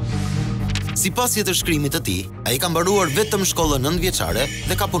 Sipas të shkrimit të tij, ai ka mbaruar vetëm shkollën 9 vjeçare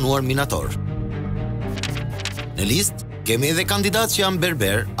dhe ka punuar minator. Në listë kemi edhe kandidatë që janë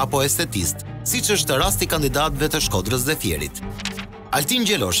berber apo estetist, siç është rasti kandidatëve të Shkodrës dhe Fierit. Altin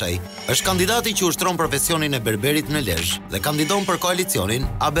Gjeloshaj është kandidati që ushtron profesionin e berberit në Lezhë dhe kandidon për koalicionin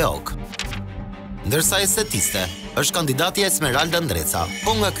ABOK. Ndërsa estetiste është kandidatja Esmeralda Ndreca,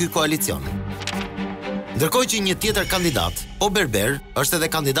 po nga ky koalicion. Ndërkohë që një tjetër kandidat, po berber, është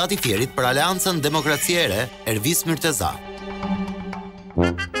edhe kandidati Fierit për Aleancën Demokracia e Re, Ervis Myrteza.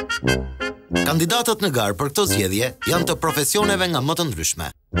 Kandidatët në garë për këto zgjedhje janë të profesioneve nga më të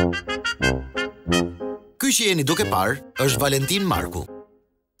ndryshme. Ky që jeni duke parë është Valentin Marku.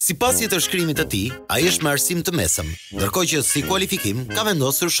 Sipas të shkrimit të tij, ai është me arsim të mesëm, ndërkohë që si kualifikim ka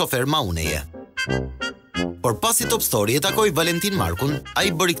vendosur shofer mauneje. Por pasi Top Story e takoi Valentin Markun,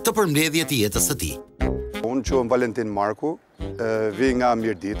 ai bëri këtë përmbledhje të jetës së tij. Unë quhem Valentin Marku, vi nga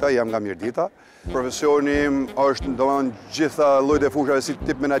Mirdita, jam nga Mirdita. Profesioni im është domethënë gjitha llojet e fushave si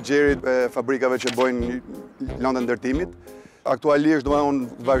tip menaxherit e fabrikave që bojnë lëndë ndërtimit. Aktualisht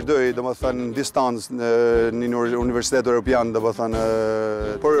unë vazhdoj në distancë në një universitet europian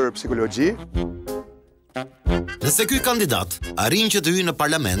për psikologji. Nëse ky kandidat arrin që të hyjë në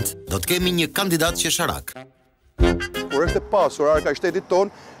parlament, do të kemi një kandidat qesharak. Kur është e pasur arka e shtetit ton,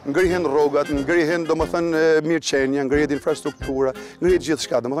 ngrihen rrogat, ngrihen mirëqenia, ngrihet infrastruktura, ngrihet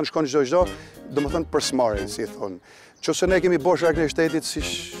gjithçka, shkon çdo, përsmarrje, si thon. Qose ne kemi bosh arkën e shtetit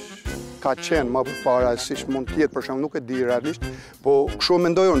siç ka qenë më përpara, siç mund të jetë, për shembull, nuk e di realisht, po kështu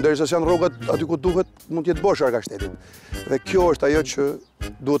mendoj unë, derisa janë rrogat aty ku duhet, mund të jetë bosh arka e shtetit. Dhe kjo është ajo që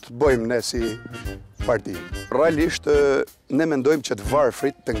duhet të bëjmë ne si parti. Realisht ne mendojmë që të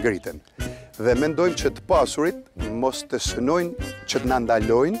varfrit të ngriten. Dhe mendojmë që të pasurit mos të synojnë që të na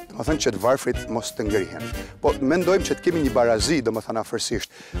ndalojnë, që të varfrit mos të ngrihen. Po mendojmë që të kemi një barazi,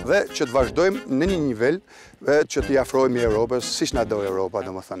 afërsisht, dhe që të vazhdojmë në një nivel që të afrohemi Europës, siç na do Europa,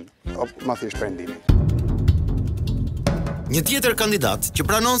 ma thjesht perëndimi. Një tjetër kandidat që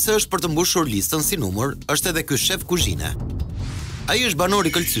pranon se është për të mbushur listën si numër, është edhe ky shef kuzhine. Ai është banor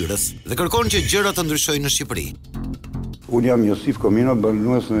i Këlqyrës dhe kërkon që gjërat të ndryshojnë në Shqipëri. Unë jam Josif Komino,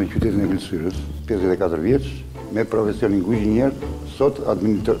 banues në qytetin e Këlqyrës, 54 vjeç, me profesionin kuzhinier, sot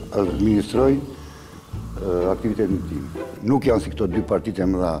administroj aktivitetin tim. Nuk janë si këto dy partitë e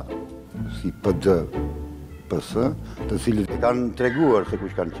mëdha, si PD, PS, të cilët kanë treguar se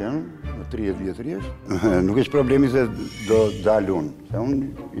kush kanë qenë, në 30 vjetërish. Nuk është problemi se do dalë unë, se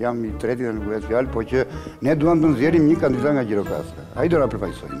unë jam i treti dhe nuk vetë fjalë, po që ne duam të nxjerrim një kandidat nga Gjirokastra. Ai do na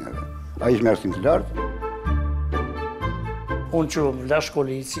përfaqësojë neve. Ai është me arsim të lartë. Unë quhem Lash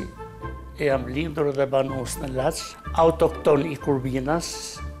Kolici, jam lindur dhe banues në Laç, autokton i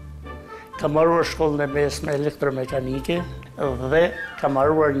Kurbinas, kam marruar shkollën e mesme elektromekanike dhe kam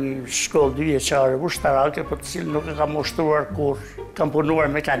marruar një shkollë 2 vjeçare ushtarake, për të cilën nuk e kam ushtruar kurrë. Kam punuar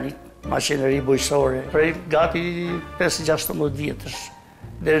mekanik, makineri bujqësore, prej gati 5-16 vjetësh,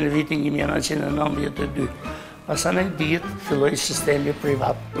 deri në vitin 1992. Pasane ditë filloi sistemi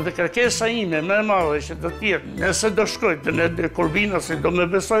privat. Dhe kërkesa ime më e madhe që të tjerë, nëse do shkoj të në Kurbina, se do me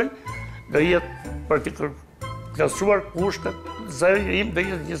besojnë, do jetë për të plotësuar kushtet, zëri im do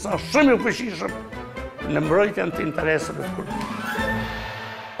jetë gjithmonë shumë i fuqishëm në mbrojtjen të interesave të Kurbinës.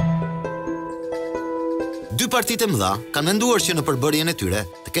 Dy partitë e mëdha kanë menduar që në përbërjen e tyre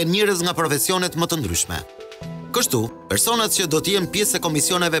të kenë njerëz nga profesionet më të ndryshme. Kështu, personat që do të jenë pjesë e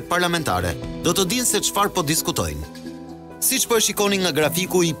komisioneve parlamentare do të dinë se çfarë po diskutojnë. Siç po e shikoni nga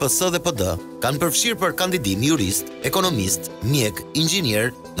grafiku i PS dhe PD, kanë përfshirë për kandidim jurist, ekonomist, mjek, inxhinier,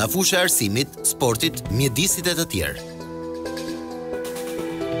 nga fusha e arsimit, sportit, mjedisit e të tjerë.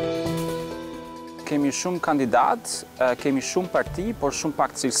 Kemi shumë kandidatë, kemi shumë parti, por shumë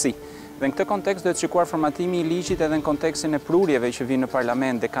pak cilësi. Dhe në këtë kontekst duhet shikuar formatimi i ligjit edhe në kontekstin e prurjeve që vinë në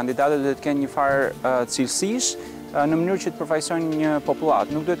parlament dhe kandidatët duhet të kenë një farë cilësish në mënyrë që të përfaqësojnë një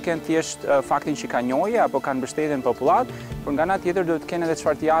popullat. Nuk duhet të kenë thjesht faktin që ka njohje apo kanë mbështetjen popullat, por nga ana tjetër duhet të kenë edhe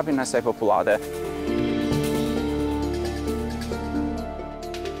çfarë të japin asaj popullate.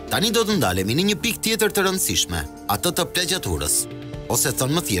 Tani do të ndalemi në një pikë tjetër të rëndësishme, atë të plagjaturës, ose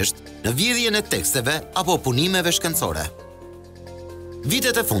thënë më thjesht, në vjedhjen e teksteve apo punimeve shkencore.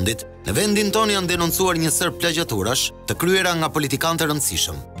 Vitet e fundit, në vendin tonë janë denoncuar një sër plagjaturash të kryera nga politikanë të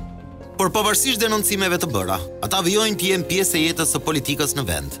rëndësishëm. Por pavarësisht denoncimeve të bëra, ata vijojnë të jenë pjesë e jetës së politikës në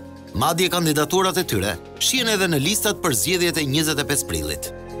vend. Madje kandidaturat e tyre shihen edhe në listat për zgjedhjet e 25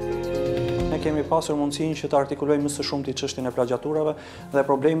 prillit. Ne kemi pasur mundësinë që të artikulojmë më së shumti çështjen e plagjaturave dhe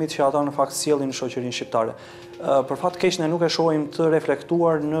problemit që ata në fakt sjellin në shoqërinë shqiptare. Për fat keq ne nuk e shohim të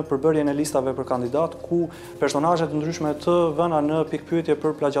reflektuar në përbërjen e listave për kandidat, ku personazhe të ndryshme të vëna në pikpyetje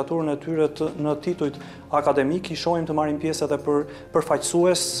për plagjaturën e tyre në titujt akademik i shohim të marrin pjesë edhe për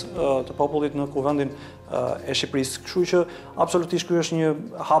përfaqësues të popullit në kuvendin e Shqipërisë. Kështu që absolutisht ky është një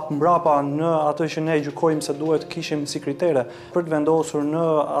hap mbrapa në atë që ne gjykojmë se duhet kishim si kritere për të vendosur në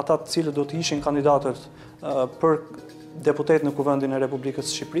ata të cilët do të ishin kandidatët për deputet në kuvendin e Republikës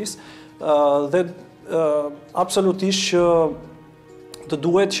së Shqipërisë dhe absolutisht që të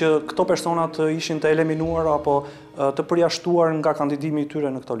duhet që këto persona të ishin të eliminuar apo të përjashtuar nga kandidimi i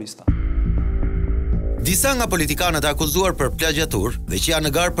tyre në këto lista. Disa nga politikanët e akuzuar për plagjaturë dhe që janë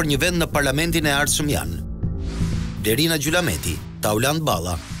në garë për një vend në parlamentin e ardhshëm janë Blerina Gjulameti, Tauland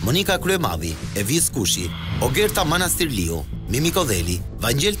Balla, Monika Kryemadhi, Evis Kushi, Ogerta Manastirliu, Mimi Kodheli,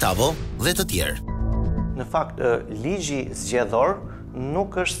 Vangjel Tavo dhe të tjerë. Në fakt, ligji zgjedhor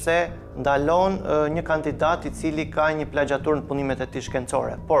nuk është se ndalon një kandidat i cili ka një plagjaturë në punimet e tij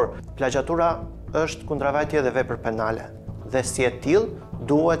shkencore, por plagjatura është kundravajtje dhe vepër penale. Dhe si e tillë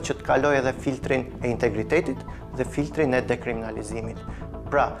duhet që të kalojë edhe filtrin e integritetit dhe filtrin e dekriminalizimit.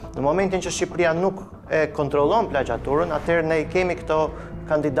 Pra, në momentin që Shqipëria nuk e kontrollon plagjaturën, atëherë ne kemi këto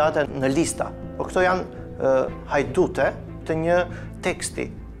kandidate në lista. Po këto janë hajdute të një teksti,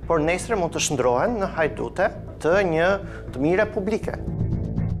 por nesër mund të shndrohen në hajdute të një të mire publike.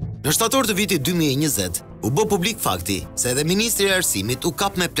 Në shtator të vitit 2020, u bë publik fakti se edhe Ministri i Arsimit u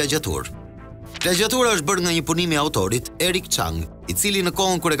kap me plagjaturë. Plagjatura është bërë nga një punim i autorit Erik Chang, i cili në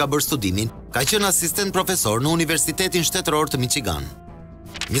kohën kur e ka bërë studimin, ka qenë asistent profesor në Universitetin Shtetëror të Michigan.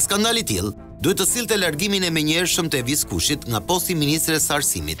 Një skandal i tillë duhet të sillte largimin e menjëhershëm të Evis Kushit nga posti i ministres së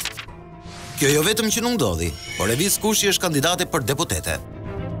Arsimit. Kjo jo vetëm që nuk ndodhi, por Evis Kushi është kandidate për deputete.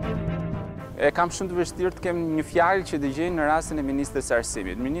 Kam shumë të vështirë të kem një fjalë që dëgjoj në rastin e ministres së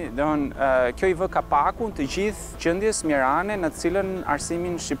Arsimit. Kjo i vë kapakun të gjithë qendjes mjerane në të cilën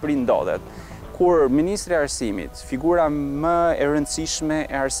arsimi në Shqipëri ndodhet. Kur Ministri i Arsimit, figura më e rëndësishme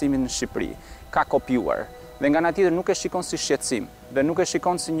e arsimit në Shqipëri, ka kopjuar, dhe nga ana tjetër nuk e shikon si shqetësim, dhe nuk e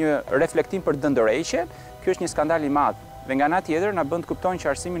shikon si një reflektim për dëndërheqje, kjo është një skandal i madh. Dhe nga ana tjetër na bën të kuptojnë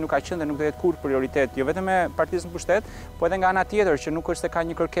që arsimi nuk ka qenë dhe nuk do jetë kurrë prioritet, jo vetëm e partisë në pushtet, po edhe nga ana tjetër që nuk është se ka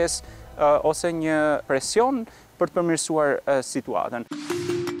një kërkesë ose një presion për të përmirësuar situatën.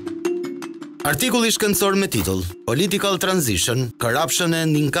 Artikulli shkencor me titull Political Transition, Corruption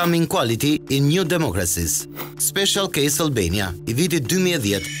and Income Inequality in New Democracies, Special Case Albania, i vitit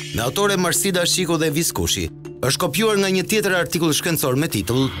 2010, me autore Marsida Shiku dhe Evis Kushi, është kopjuar nga një tjetër artikull shkencor me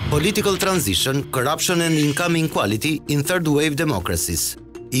titull Political Transition, Corruption and Income Inequality in Third Wave Democracies,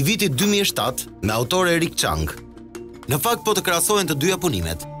 i vitit 2007, me autore Erik Chang. Në fakt po të krahasohen të dyja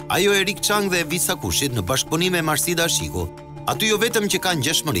punimet, ajo Erik Chang dhe Evisa Kushit në bashkëpunim me Marsida Shiku, aty jo vetëm që kanë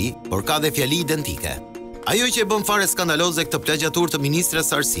ngjeshmëri, por ka dhe fjali identike. Ajo që e bën fare skandaloze këtë plagjaturë të ministres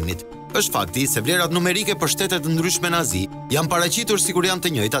së Arsimit është fakti se vlerat numerike për shtetet të ndryshme nazi janë paraqitur sikur janë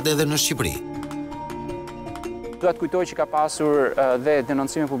të njëjtat edhe në Shqipëri. Dua të kujtoj që ka pasur dhe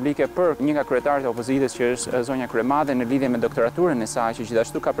denoncime publike për një nga kryetarët e opozitës që është zonja Kryemadhe në lidhje me doktoraturën e saj që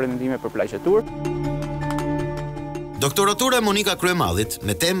gjithashtu ka pretendime për plagjaturë. Doktoratura e Monika Kryemadhit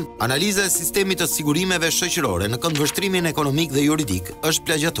me temë Analiza e sistemit të sigurimeve shoqërore në këndvështrimin ekonomik dhe juridik është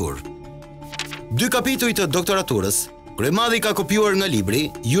plagjaturë. 2 kapituj të doktoraturës, Kryemadhi ka kopjuar nga libri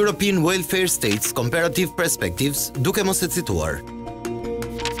European Welfare States Comparative Perspectives, duke mos e cituar.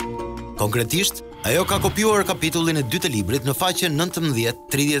 Konkretisht, ajo ka kopjuar kapitullin e 2 të librit në faqen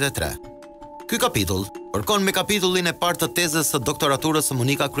 19-33. Ky kapitull përkon me kapitullin e parë të tezës së doktoraturës së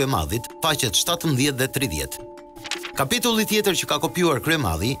Monika Kryemadhit, faqet 17 dhe 30. Kapitulli tjetër që ka kopjuar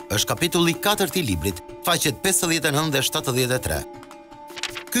Kryemadhi është kapitulli 4 i librit, faqet 59 dhe 73.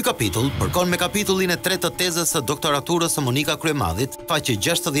 Ky kapitull përkon me kapitullin e 3 të tezës së doktoraturës së Monika Kryemadhit, faqe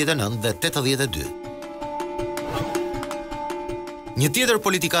 69 dhe 82. Një tjetër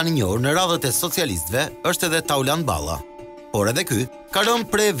politikan i njohur në radhët e socialistëve është edhe Taulan Balla, por edhe ky ka rënë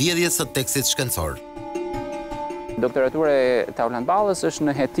pre vjedhjes së tekstit shkencor. Doktoratura e Taulan Ballës është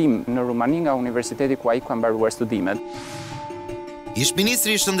në hetim në Rumani nga universiteti ku ai ka mbaruar studimet. Ish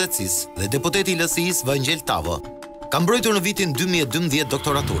ministri i shëndetësisë dhe deputeti i LSI-s Vangel Tavo ka mbrojtur në vitin 2012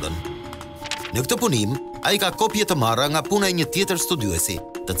 doktoraturën. Në këtë punim, ai ka kopje të marra nga puna e një tjetër studiuesi,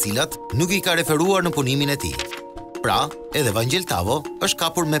 të cilat nuk i ka referuar në punimin e tij. Pra, edhe Vangel Tavo është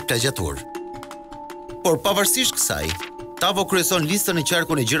kapur me plagjaturë. Por pavarësisht kësaj, Tavo kryeson listën në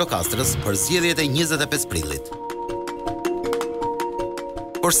qarkun e Gjirokastrës për zgjedhjet e 25 prillit.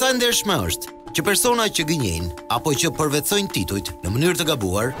 Por sa ndershme është që persona që gënjejnë apo që përvetsojnë titujt në mënyrë të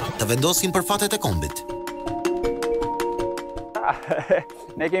gabuar të vendosin për fatet e kombit.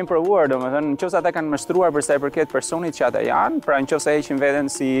 Ne kemi provuar, domethënë, nëse ata kanë mashtruar për sa i përket personit që ata janë, pra nëse heqin veten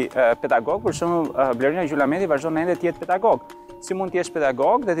si pedagog, për shembull, Blerina Gjulameti vazhdon ende të jetë pedagog. Si mund të jesh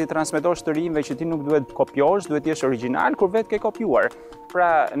pedagog dhe ti transmetosh të rinjve që ti nuk duhet kopjosh, duhet të jesh origjinal kur vetë ke kopjuar.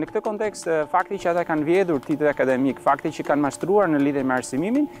 Pra, në këtë kontekst, fakti që ata kanë vjedhur titull akademik, fakti që kanë mashtruar në lidhje me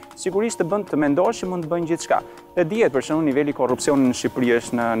arsimimin, sigurisht të bën të mendosh që mund të bëjnë gjithçka. Dhe dihet për shembull niveli i korrupsionit në Shqipëri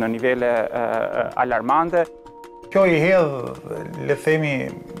është në nivele alarmante. Kjo i hedh, le të themi,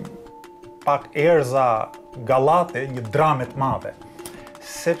 pak erza gallate, një dramë të madhe.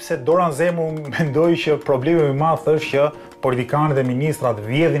 Sepse Doran Zemu mendoi që problemi më i madh është që politikanët dhe ministrat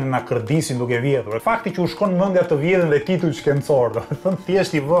vjedhin në kërdisin duke vjedhur. Fakti që u shkon mendja të vjedhin dhe titull shkencor, do të thënë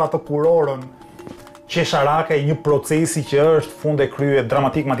thjesht i vë atë kurorën qesharake i një procesi që është fund e krye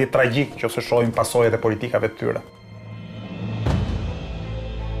dramatik, madje tragjik, nëse shohim pasojat e politikave të tyre.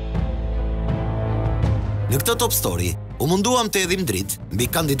 Në këtë top story, u munduam të edhim dritë mbi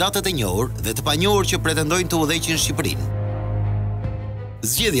kandidatët e njohur dhe të panjohur që pretendojnë të udhëheqin Shqipërinë.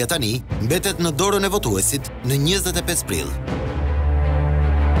 Zgjedhja tani mbetet në dorën e votuesit në 25 prill.